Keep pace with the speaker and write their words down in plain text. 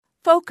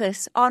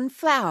Focus on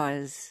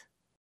flowers.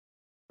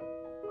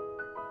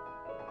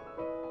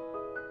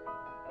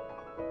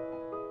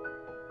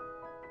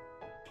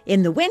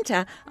 In the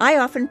winter, I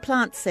often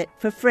plant sit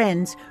for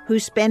friends who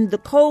spend the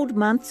cold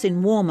months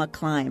in warmer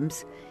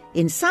climes.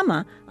 In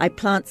summer, I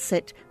plant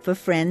sit for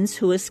friends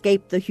who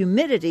escape the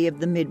humidity of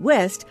the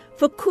Midwest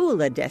for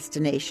cooler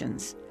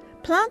destinations.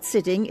 Plant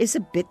sitting is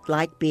a bit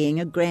like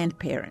being a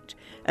grandparent,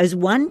 as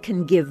one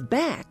can give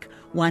back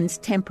one's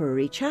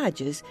temporary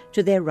charges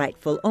to their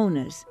rightful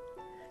owners.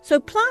 So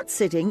plant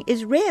sitting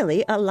is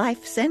rarely a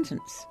life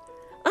sentence.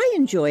 I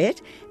enjoy it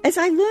as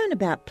I learn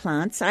about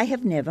plants I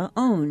have never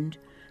owned.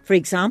 For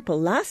example,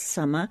 last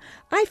summer,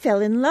 I fell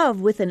in love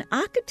with an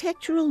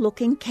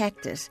architectural-looking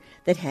cactus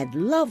that had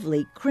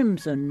lovely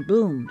crimson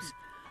blooms.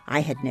 I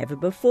had never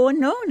before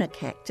known a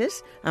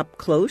cactus up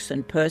close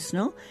and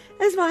personal,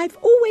 as I've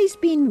always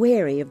been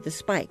wary of the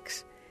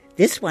spikes.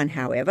 This one,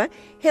 however,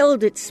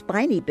 held its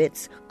spiny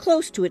bits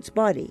close to its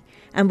body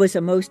and was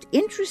a most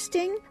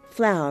interesting,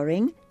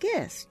 flowering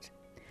guest.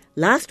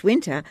 Last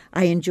winter,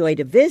 I enjoyed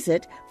a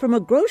visit from a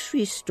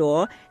grocery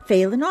store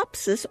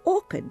Phalaenopsis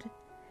orchid.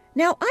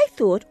 Now, I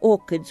thought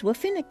orchids were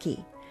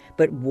finicky,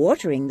 but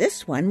watering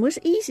this one was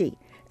easy,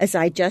 as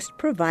I just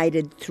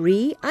provided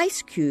 3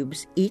 ice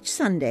cubes each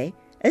Sunday,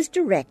 as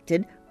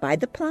directed by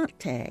the plant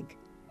tag.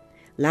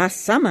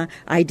 Last summer,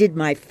 I did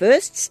my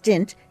first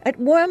stint at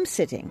worm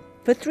sitting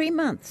for 3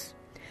 months.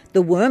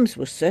 The worms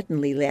were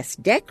certainly less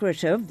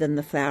decorative than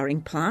the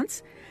flowering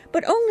plants,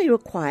 but only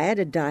required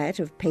a diet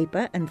of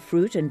paper and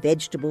fruit and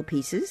vegetable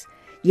pieces,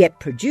 yet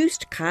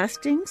produced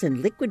castings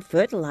and liquid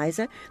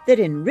fertilizer that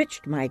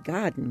enriched my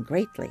garden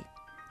greatly.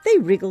 They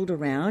wriggled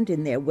around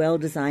in their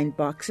well-designed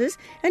boxes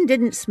and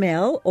didn't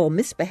smell or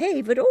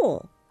misbehave at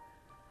all.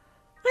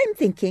 I'm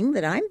thinking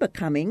that I'm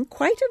becoming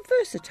quite a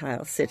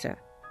versatile sitter.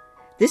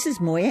 This is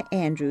Moya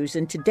Andrews,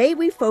 and today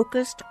we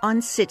focused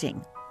on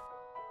sitting.